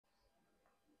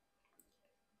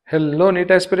Hello,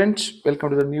 Neet aspirants. Welcome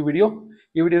to the new video.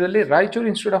 ಈ ವಿಡಿಯೋದಲ್ಲಿ Raichur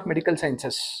institute of medical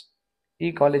sciences ಈ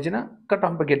ಕಾಲೇಜಿನ ಕಟ್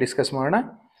ಆಫ್ ಬಗ್ಗೆ ಡಿಸ್ಕಸ್ ಮಾಡೋಣ.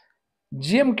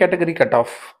 GM category cut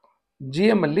off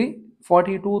GM ಅಲ್ಲಿ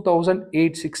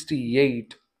 42,868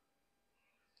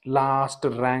 ಲಾಸ್ಟ್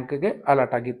ರ್ಯಾಂಕ್ಗೆ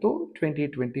ಅಲಾಟ್ ಆಗಿತ್ತು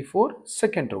 2024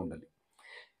 ಸೆಕೆಂಡ್ ರೌಂಡಲ್ಲಿ.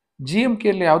 GMK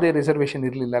ಅಲ್ಲಿ ಯಾವುದೇ ರಿಸರ್ವೇಷನ್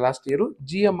ಇರಲಿಲ್ಲ ಲಾಸ್ಟ್ ಇಯರು.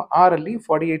 GMR ಅಲ್ಲಿ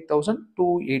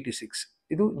 48,286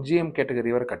 ಇದು GM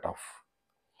ಕ್ಯಾಟಗರಿಯವರ cut off.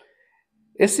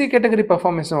 SC category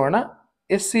performance ನೋಡೋಣ.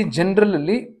 SC ಜನರಲ್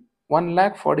ಅಲ್ಲಿ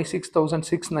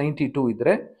 1,46,692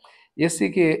 ಇದ್ರೆ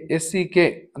SCK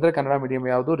ಅಂದರೆ ಕನ್ನಡ ಮೀಡಿಯಂ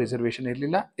ಯಾವುದು ರಿಸರ್ವೇಷನ್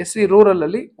ಇರಲಿಲ್ಲ. SC ರೂರಲ್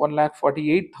ಅಲ್ಲಿ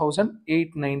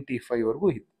 1,48,895 ವರೆಗೂ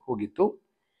ಹೋಗಿತ್ತು.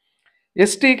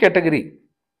 ST ಕ್ಯಾಟಗರಿ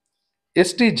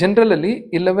ST ಜನರಲ್ ಅಲ್ಲಿ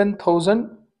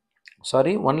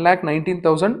 1,19,713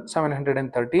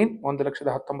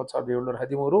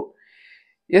 1,19,713.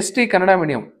 ST Kannada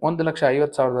medium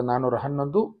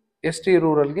 1,50,411. ST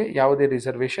ರೂರಲ್ಗೆ ಯಾವುದೇ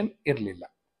ರಿಸರ್ವೇಷನ್ ಇರಲಿಲ್ಲ.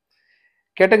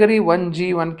 ಕ್ಯಾಟಗರಿ 1G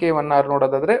 1K 1R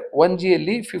ನೋಡೋದಾದ್ರೆ 1G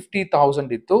ಅಲ್ಲಿ 50,000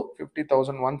 ಇತ್ತು,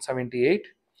 50,178.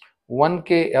 1K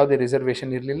ಯಾವುದೇ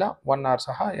ರಿಸರ್ವೇಷನ್ ಇರಲಿಲ್ಲ, 1R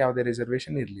ಸಹ ಯಾವುದೇ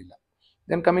ರಿಸರ್ವೇಷನ್ ಇರಲಿಲ್ಲ.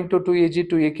 Then coming to 2AG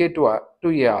 2AK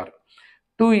 2AR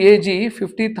 2AG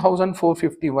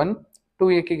 50,451,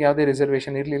 2AK ಯಾವುದೇ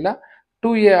ರಿಸರ್ವೇಷನ್ ಇರಲಿಲ್ಲ.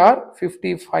 2AR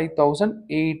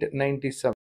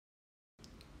 55,897.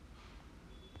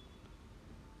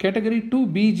 Category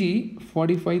 2BG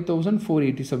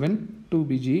 45,487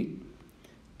 2BG.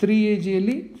 3AG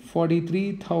ಅಲ್ಲಿ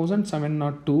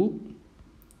 43,702.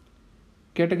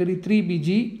 Category 3BG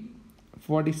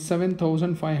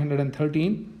 47,513.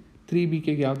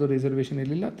 3BKಗೆ ಯಾವುದೋ ರಿಸರ್ವೇಷನ್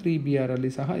ಇರಲಿಲ್ಲ. 3BR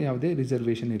ಅಲ್ಲಿ ಸಹ ಯಾವುದೇ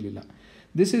ರಿಸರ್ವೇಷನ್ ಇರಲಿಲ್ಲ.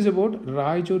 This is about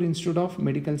Raichur institute of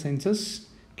medical sciences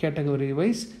category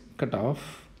wise cut off.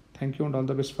 Thank you and all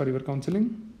the best for your counseling.